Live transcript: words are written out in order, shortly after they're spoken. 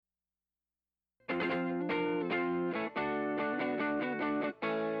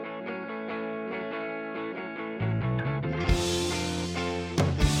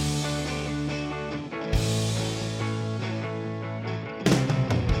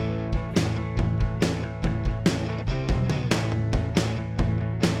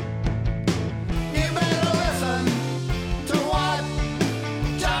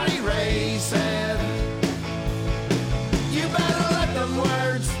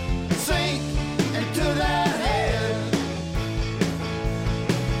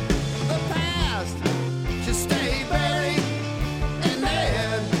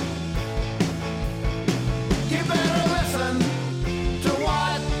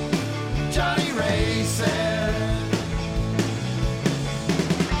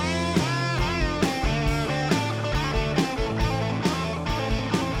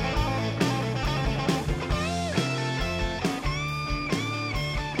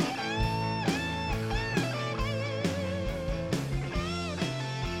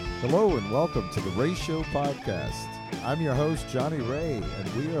Hello and welcome to the Ray Show podcast. I'm your host, Johnny Ray,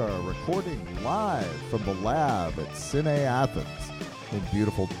 and we are recording live from the lab at Cine Athens in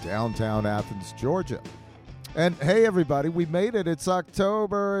beautiful downtown Athens, Georgia. And hey, everybody, we made it. It's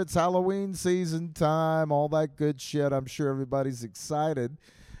October. It's Halloween season time, all that good shit. I'm sure everybody's excited.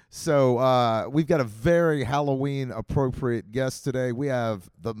 So we've got a very Halloween-appropriate guest today. We have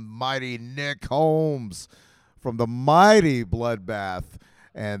the mighty Nick Holmes from the mighty Bloodbath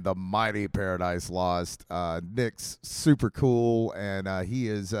and the mighty Paradise Lost. Nick's super cool, and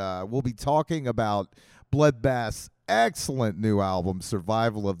we'll be talking about Bloodbath's excellent new album,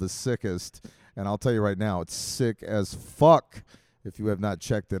 Survival of the Sickest. And I'll tell you right now, it's sick as fuck. If you have not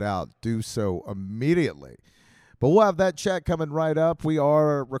checked it out, do so immediately. But we'll have that chat coming right up. We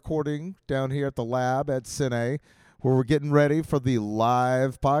are recording down here at the lab at Cine, where we're getting ready for the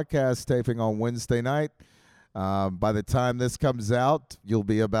live podcast taping on Wednesday night. By the time this comes out, you'll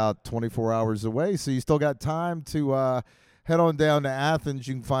be about 24 hours away. So you still got time to head on down to Athens.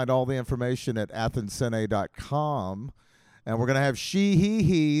 You can find all the information at athenscine.com. And we're going to have She,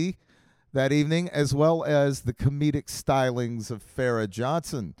 He that evening, as well as the comedic stylings of Farrah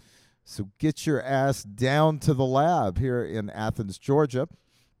Johnson. So get your ass down to the lab here in Athens, Georgia.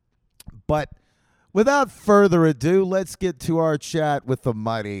 But without further ado, let's get to our chat with the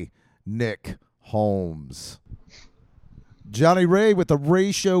mighty Nick Holmes. Johnny Ray with the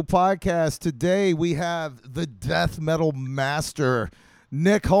Ray Show podcast. Today we have the death metal master,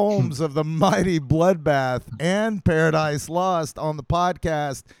 Nick Holmes of the mighty Bloodbath and Paradise Lost on the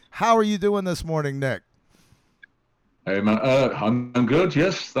podcast. How are you doing this morning, Nick? Hey man, I'm good.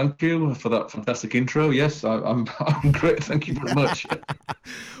 Yes, thank you for that fantastic intro. Yes, I'm great. Thank you very much.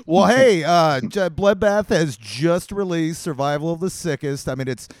 Well, hey, Bloodbath has just released Survival of the Sickest. I mean,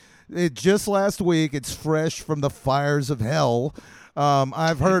 it just last week. It's fresh from the fires of hell.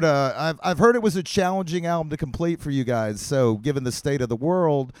 I've heard it was a challenging album to complete for you guys. So, given the state of the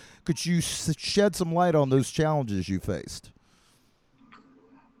world, could you shed some light on those challenges you faced?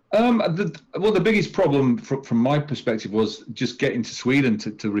 The biggest problem from my perspective was just getting to Sweden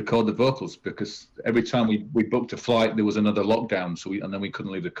to record the vocals, because every time we booked a flight, there was another lockdown. And then we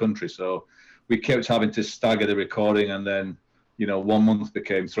couldn't leave the country. So we kept having to stagger the recording, and then 1 month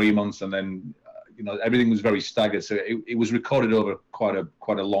became 3 months, and then everything was very staggered. So it was recorded over quite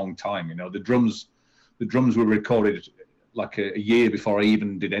a long time. The drums were recorded like a year before I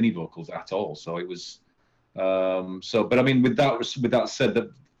even did any vocals at all. So it was but I mean, with that said,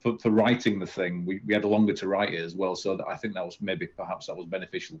 that for writing the thing, we had longer to write it as well. So I think that was perhaps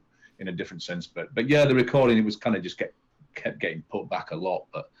beneficial in a different sense. But yeah, the recording, it was kind of just kept getting put back a lot.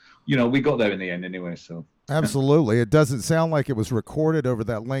 But we got there in the end anyway. So absolutely, it doesn't sound like it was recorded over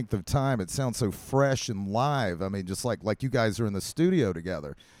that length of time. It sounds so fresh and live. I mean, just like you guys are in the studio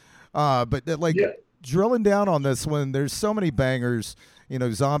together. Drilling down on this one, there's so many bangers.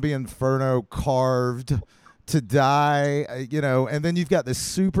 Zombie Inferno, Carved, To Die, and then you've got this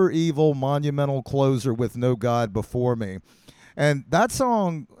super evil monumental closer with No God Before Me. And that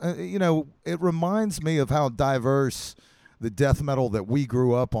song, it reminds me of how diverse the death metal that we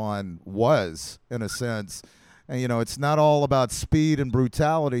grew up on was, in a sense. And, it's not all about speed and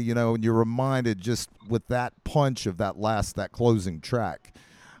brutality, and you're reminded just with that punch of that closing track.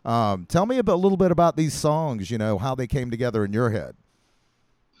 Tell me a little bit about these songs, how they came together in your head.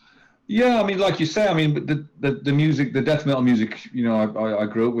 Yeah, I mean, like you say, I mean, the music, the death metal music, I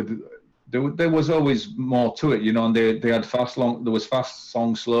grew up with. There was always more to it, and they had there was fast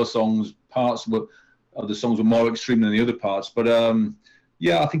songs, slow songs, parts, but the songs were more extreme than the other parts. But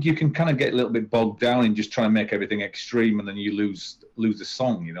I think you can kind of get a little bit bogged down in just trying to make everything extreme, and then you lose the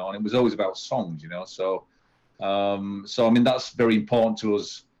song, and it was always about songs, So I mean, that's very important to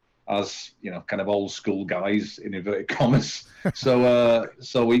us as kind of old school guys in inverted commas.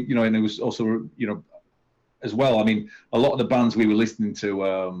 So we, and it was also as well. I mean, a lot of the bands we were listening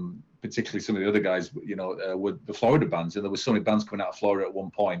to, particularly some of the other guys, were the Florida bands, and there were so many bands coming out of Florida at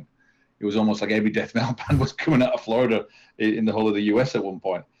one point. It was almost like every death metal band was coming out of Florida in the whole of the US at one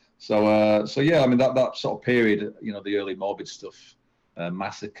point. So yeah, I mean that sort of period, the early Morbid stuff,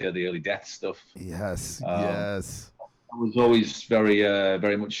 Massacre, the early Death stuff. Yes. It was always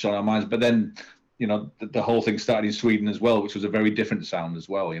very much on our minds. But then, the whole thing started in Sweden as well, which was a very different sound as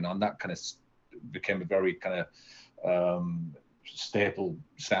well, and that kind of became a very kind of staple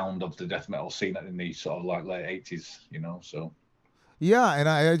sound of the death metal scene in the sort of like late 80s, so. Yeah, and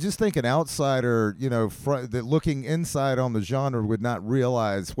I just think an outsider, that looking inside on the genre would not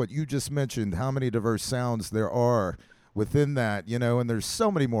realize what you just mentioned, how many diverse sounds there are within that, and there's so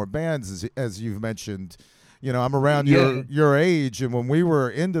many more bands, as you've mentioned, I'm around Yeah. your age, and when we were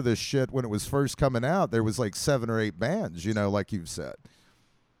into this shit when it was first coming out, there was like 7 or 8 bands, like you've said.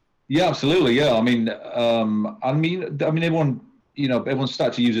 Yeah, absolutely. Yeah, everyone, everyone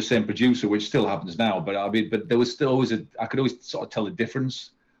started to use the same producer, which still happens now. But but there was still always I could always sort of tell the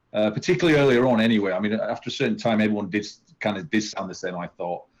difference, particularly earlier on. Anyway, I mean, after a certain time, everyone did sound the same. I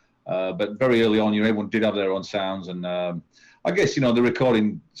thought, but very early on, everyone did have their own sounds, and I guess the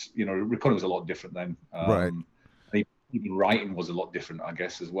recording was a lot different then. Right. Even writing was a lot different, I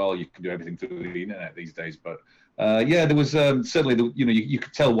guess, as well. You can do everything through the internet these days, but there was certainly you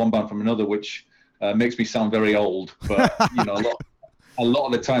could tell one band from another, which makes me sound very old. But a lot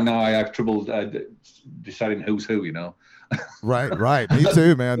of the time now I have trouble deciding who's who. Right. Me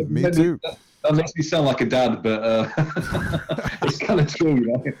too, man. Me too. That makes me sound like a dad, but it's kind of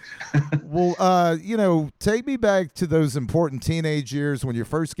true. Well, take me back to those important teenage years when you're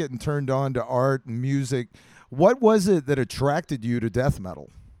first getting turned on to art and music. What was it that attracted you to death metal?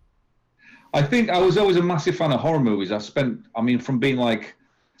 I think I was always a massive fan of horror movies. From being like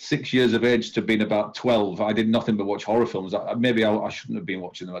 6 years of age to being about 12, I did nothing but watch horror films. Maybe I shouldn't have been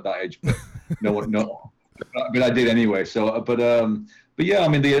watching them at that age, but but I did anyway. So, but yeah, I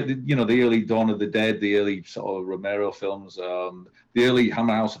mean, the early Dawn of the Dead, the early sort of Romero films, the early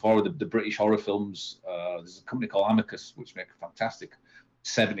Hammer House of Horror, the British horror films. There's a company called Amicus which make fantastic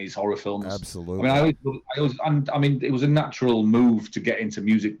 70s horror films. Absolutely. I mean, it was a natural move to get into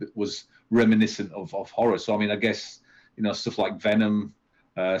music that was reminiscent of horror. So I mean, I guess stuff like Venom,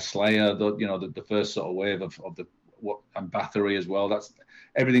 Slayer, the first sort of wave of and Bathory as well. That's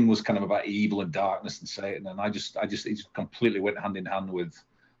everything was kind of about evil and darkness and Satan, and it just completely went hand in hand with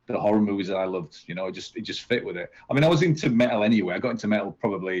the horror movies that I loved. It just fit with it. I mean, I was into metal anyway. I got into metal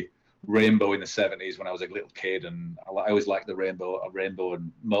probably Rainbow in the 70s when I was a little kid, and I always liked the Rainbow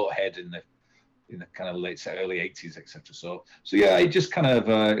and Motorhead in the kind of early 80s, etc. So yeah, it just kind of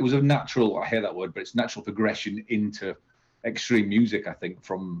it was a natural, I hear that word, but it's natural progression into extreme music, I think,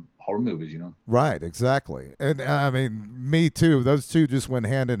 from horror movies. Right, exactly. And I mean, me too. Those two just went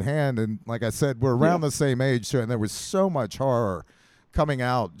hand in hand, and like I said, we're around the same age too, and there was so much horror coming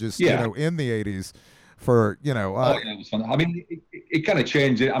out just in the 80s. It was fun. I mean, it kind of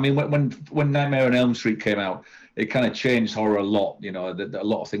changed it. I mean, when Nightmare on Elm Street came out, it kind of changed horror a lot. A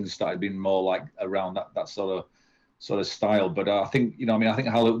lot of things started being more like around that sort of style. But I think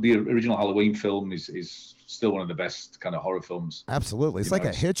the original Halloween film is still one of the best kind of horror films. Absolutely, it's like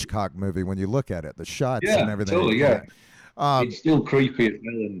a Hitchcock movie when you look at it, the shots and everything. Totally, yeah. It's still creepy as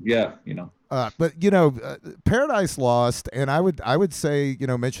well, and but Paradise Lost, and I would say,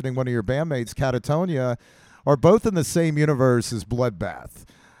 mentioning one of your bandmates, Catatonia, are both in the same universe as Bloodbath.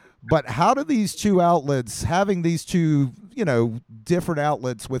 But how do these two outlets, having these two, different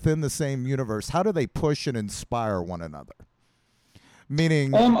outlets within the same universe, how do they push and inspire one another?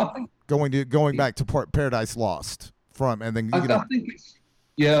 Meaning, I think, going back to Paradise Lost I think it's.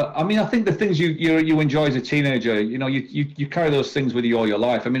 Yeah, I mean, I think the things you enjoy as a teenager, you carry those things with you all your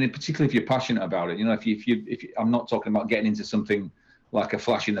life. I mean, particularly if you're passionate about it. If I'm not talking about getting into something like a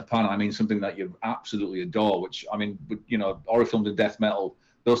flash in the pan. I mean, something that you absolutely adore. Which I mean, horror films and death metal.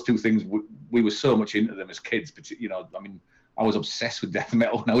 Those two things, we were so much into them as kids. But I mean, I was obsessed with death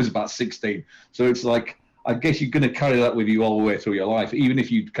metal when I was about 16. So it's like, I guess you're going to carry that with you all the way through your life, even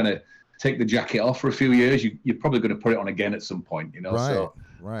if you kind of take the jacket off for a few years, you're probably going to put it on again at some point, Right,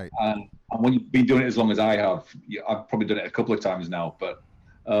 right. And when you've been doing it as long as I have, I've probably done it a couple of times now. But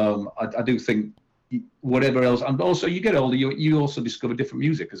I do think whatever else, and also you get older, you also discover different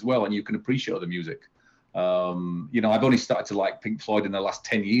music as well, and you can appreciate the music. I've only started to like Pink Floyd in the last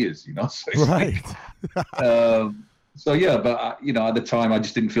 10 years, So right. So yeah, but at the time I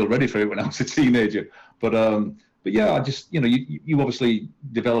just didn't feel ready for it when I was a teenager. But yeah, I just, you obviously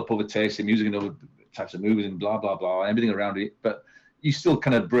develop other tastes in music and other types of movies and blah, blah, blah, and everything around it. But you still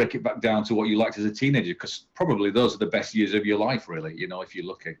kind of break it back down to what you liked as a teenager, because probably those are the best years of your life, really, if you're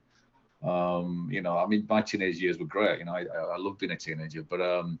lucky. I mean, my teenage years were great. I loved being a teenager.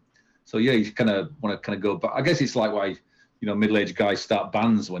 But so yeah, you kind of want to kind of go back. I guess it's like why, middle-aged guys start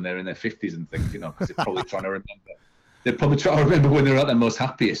bands when they're in their 50s and things, because they're probably trying to remember. They're probably trying to remember when they're at their most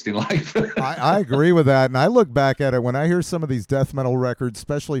happiest in life. I agree with that. And I look back at it when I hear some of these death metal records,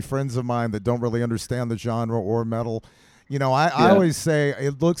 especially friends of mine that don't really understand the genre or metal. I always say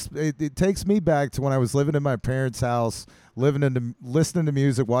it takes me back to when I was living in my parents' house, listening to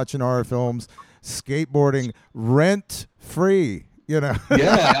music, watching horror films, skateboarding, rent free. Yeah,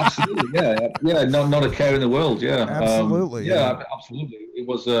 absolutely. Yeah. Not a care in the world. Yeah, absolutely. Absolutely. It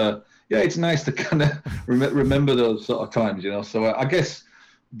was. It's nice to kind of remember those sort of times. So I guess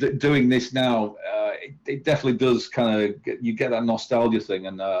doing this now it definitely does kind of you get that nostalgia thing,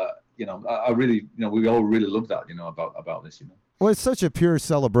 and I really, we all really love that, about this. Well, it's such a pure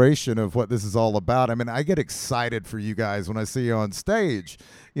celebration of what this is all about. I mean, I get excited for you guys when I see you on stage,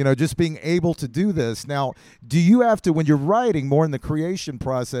 just being able to do this. Now, do you have to, when you're writing more in the creation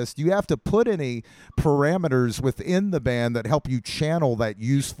process, do you have to put any parameters within the band that help you channel that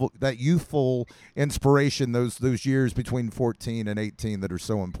youthful inspiration, those years between 14 and 18 that are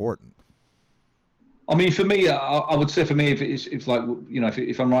so important? I mean, for me, I would say for me, if it's like,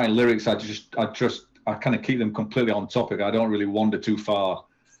 if I'm writing lyrics, I kind of keep them completely on topic. I don't really wander too far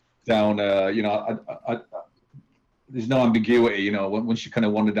down. There's no ambiguity. Once you kind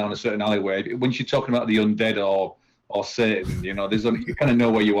of wander down a certain alleyway, once you're talking about the undead or Satan, you kind of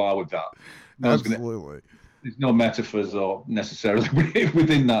know where you are with that. Absolutely. There's no metaphors or necessarily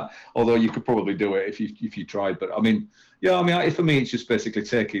within that. Although you could probably do it if you tried. But for me, it's just basically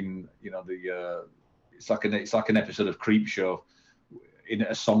taking it's like an episode of Creepshow in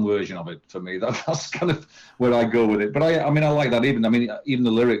a song version of it. For me, that's kind of where I go with it. But I like that. Even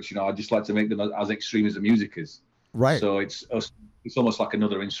the lyrics, I just like to make them as extreme as the music is. Right. So it's almost like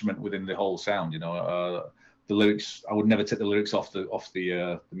another instrument within the whole sound. The lyrics, I would never take the lyrics off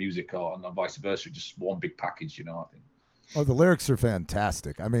the music, and vice versa. Just one big package. I think. Oh, the lyrics are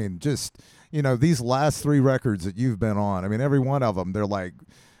fantastic. I mean, just these last 3 records that you've been on. I mean, every one of them, they're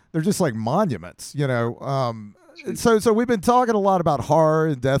just like monuments. So we've been talking a lot about horror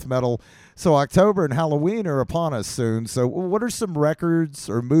and death metal. So October and Halloween are upon us soon. So what are some records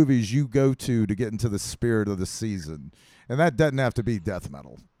or movies you go to get into the spirit of the season? And that doesn't have to be death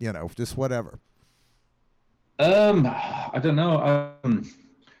metal, just whatever. I don't know. I'm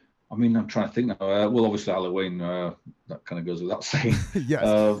trying to think now. Well, obviously Halloween, that kind of goes without saying.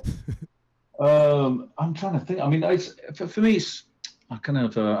 Yes. I'm trying to think. I mean, for me, it's, I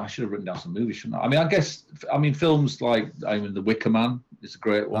should have written down some movies, shouldn't I? Films like, The Wicker Man is a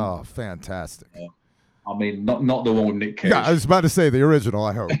great one. Oh, fantastic. Not the one with Nick Cage. Yeah, I was about to say the original,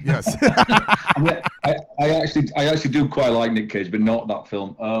 I hope. Yes. I actually do quite like Nick Cage, but not that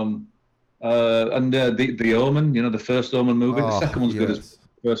film. And the Omen, the first Omen movie. The second one's good as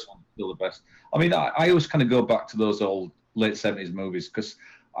the first one's still the best. I always kind of go back to those old late 70s movies because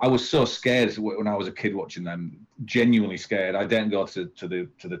I was so scared when I was a kid watching them. Genuinely scared. I didn't go to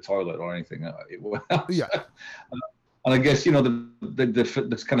the toilet or anything. Yeah. And I guess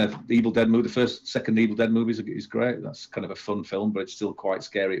the kind of the Evil Dead movie, the second Evil Dead movie is great. That's kind of a fun film, but it's still quite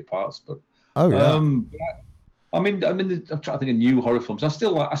scary at parts. But I'm trying to think of new horror films. I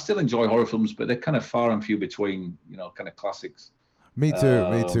still enjoy horror films, but they're kind of far and few between. Kind of classics. Me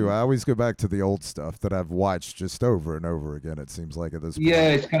too. I always go back to the old stuff that I've watched just over and over again. It seems like at this point. Yeah,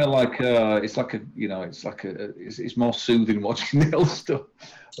 it's kind of like it's more soothing watching the old stuff.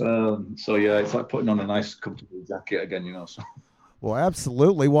 So yeah, it's like putting on a nice comfortable jacket again. So. Well,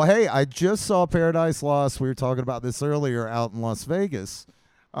 absolutely. Well, hey, I just saw Paradise Lost. We were talking about this earlier out in Las Vegas.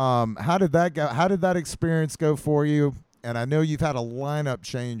 How did that go? How did that experience go for you? And I know you've had a lineup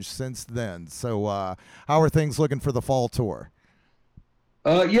change since then. So how are things looking for the fall tour?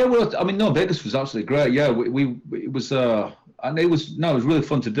 Vegas was absolutely great. Yeah, it was it was really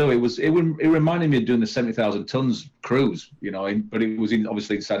fun to do. It reminded me of doing the 70,000 tons cruise, but it was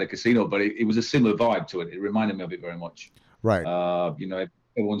obviously inside a casino, but it was a similar vibe to it. It reminded me of it very much. Right.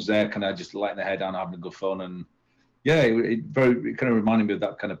 Everyone's there, kind of just letting their hair down, having a good fun, and yeah, it kind of reminded me of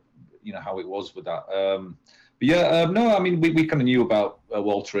that kind of, how it was with that. We kind of knew about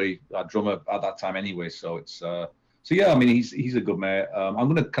Walter, our drummer at that time anyway, so it's. So yeah, he's a good mate. I'm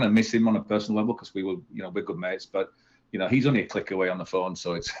going to kind of miss him on a personal level because we're good mates. But he's only a click away on the phone,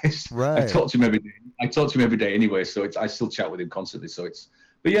 so it's right. I talk to him every day anyway, so I still chat with him constantly. So it's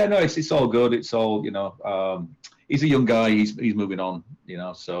it's all good. It's all he's a young guy. He's moving on.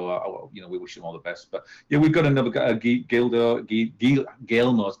 So we wish him all the best. But yeah, we've got another guy, Gildo.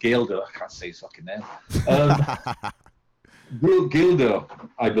 I can't say his fucking name. Gildo,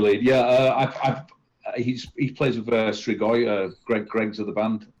 I believe. Yeah, he plays with Strigoi, Greg's of the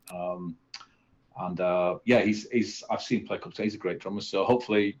band, I've seen him play a couple of times. He's a great drummer, so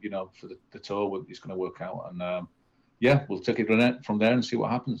hopefully for the tour it's going to work out, and we'll take it from there and see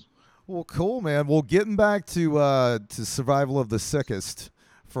what happens. Well, cool, man. Well, getting back to Survival of the Sickest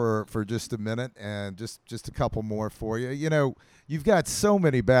for just a minute, and just a couple more for you. You've got so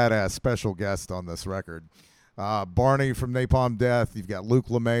many badass special guests on this record. Barney from Napalm Death. You've got Luke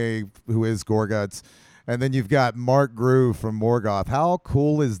LeMay, who is Gorguts. And then you've got Mark Grew from Morgoth. How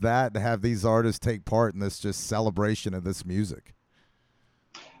cool is that to have these artists take part in this just celebration of this music?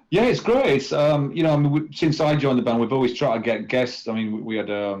 Yeah, it's great. It's, since I joined the band, we've always tried to get guests. We had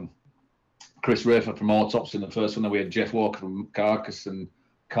Chris Rafer from Autopsy in the first one, and we had Jeff Walker from Carcass and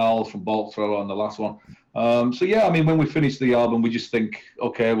Carl from Bolt Thrower on the last one. So yeah, I mean, when we finish the album, we just think,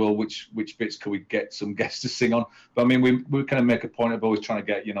 okay, well, which bits can we get some guests to sing on? But I mean, we kind of make a point of always trying to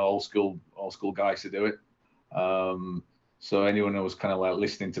get old school guys to do it. So anyone who was kind of like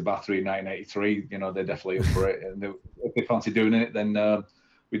listening to Bathory in 1983, they're definitely up for it. And if they fancy doing it, then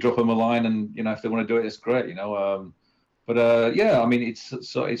we drop them a line, and if they want to do it, it's great. But yeah, I mean,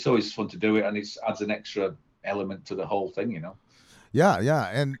 it's always fun to do it, and it adds an extra element to the whole thing. Yeah,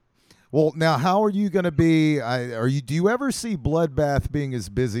 and well, now how are you going to be? Do you ever see Bloodbath being as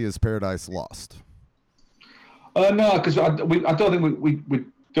busy as Paradise Lost? No, because I don't think we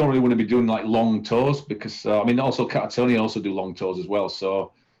don't really want to be doing like long tours, because I mean, also Catatonia also do long tours as well.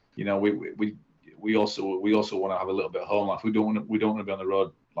 So we also want to have a little bit of home life. We don't want to be on the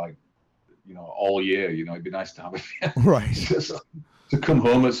road like all year. It'd be nice to have it right to come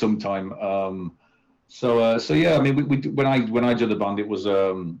home at some time. So yeah, I mean, when I joined the band, it was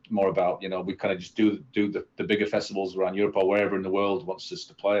more about we kind of just do the bigger festivals around Europe or wherever in the world wants us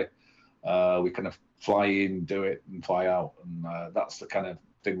to play. We kind of fly in, do it, and fly out, and that's the kind of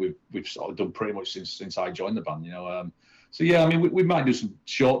thing we've sort of done pretty much since I joined the band. So yeah, I mean, we might do some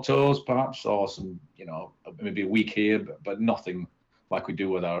short tours perhaps, or some maybe a week here, but nothing like we do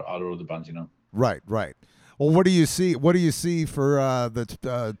with our other bands. Right. Well, what do you see? What do you see for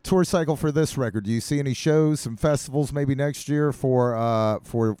the tour cycle for this record? Do you see any shows, some festivals, maybe next year for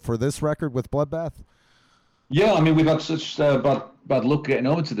this record with Bloodbath? Yeah, I mean, we've had such bad luck getting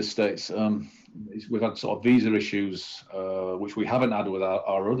over to the States. We've had sort of visa issues, which we haven't had with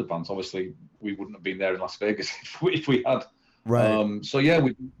our other bands. Obviously, we wouldn't have been there in Las Vegas if we had. Right. So yeah,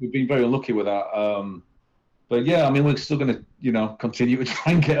 we've been very unlucky with that. But yeah, I mean, we're still going to, continue to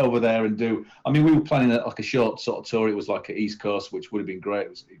try and get over there and do. I mean, we were planning like a short sort of tour. It was like an East Coast, which would have been great. It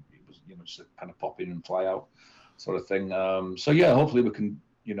was just a kind of pop in and fly out sort of thing. So yeah, hopefully we can,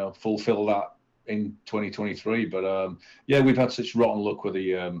 fulfill that in 2023. But yeah, we've had such rotten luck with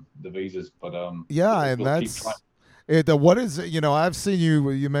the visas. But yeah, and that's it. What is it? I've seen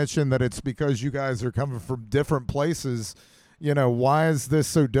you mentioned that it's because you guys are coming from different places. Why is this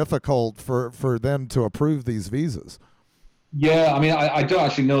so difficult for them to approve these visas? Yeah, I mean, I don't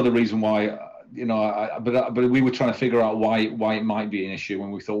actually know the reason why. But we were trying to figure out why it might be an issue,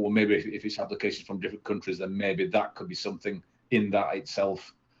 when we thought, well, maybe if it's applications from different countries, then maybe that could be something in that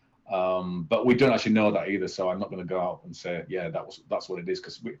itself. But we don't actually know that either, so I'm not going to go out and say, yeah, that's what it is,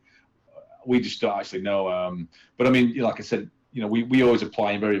 because we just don't actually know. But I mean, like I said, we always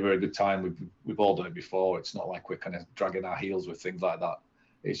apply in very, very good time. We've all done it before. It's not like we're kind of dragging our heels with things like that.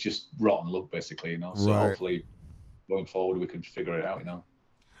 It's just rotten luck, basically. So right. Hopefully, going forward, we can figure it out.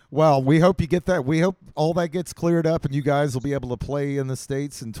 Well, we hope you get that. We hope all that gets cleared up, and you guys will be able to play in the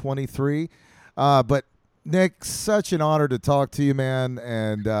States in 23. But Nick, such an honor to talk to you, man,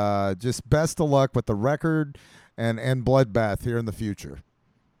 and just best of luck with the record and Bloodbath here in the future.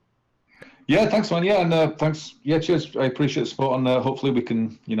 Yeah, thanks, man. Yeah, and thanks. Yeah, cheers. I appreciate the support, and hopefully we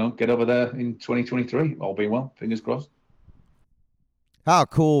can, get over there in 2023. All being well, fingers crossed. How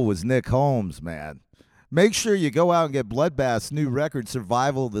cool was Nick Holmes, man? Make sure you go out and get Bloodbath's new record,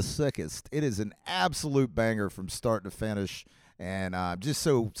 Survival of the Sickest. It is an absolute banger from start to finish, and I'm just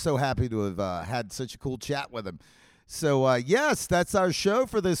so happy to have had such a cool chat with him. So, yes, that's our show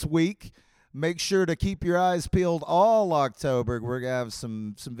for this week. Make sure to keep your eyes peeled all October. We're going to have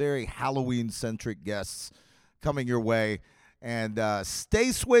some very Halloween-centric guests coming your way. And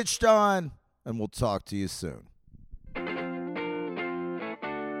stay switched on, and we'll talk to you soon.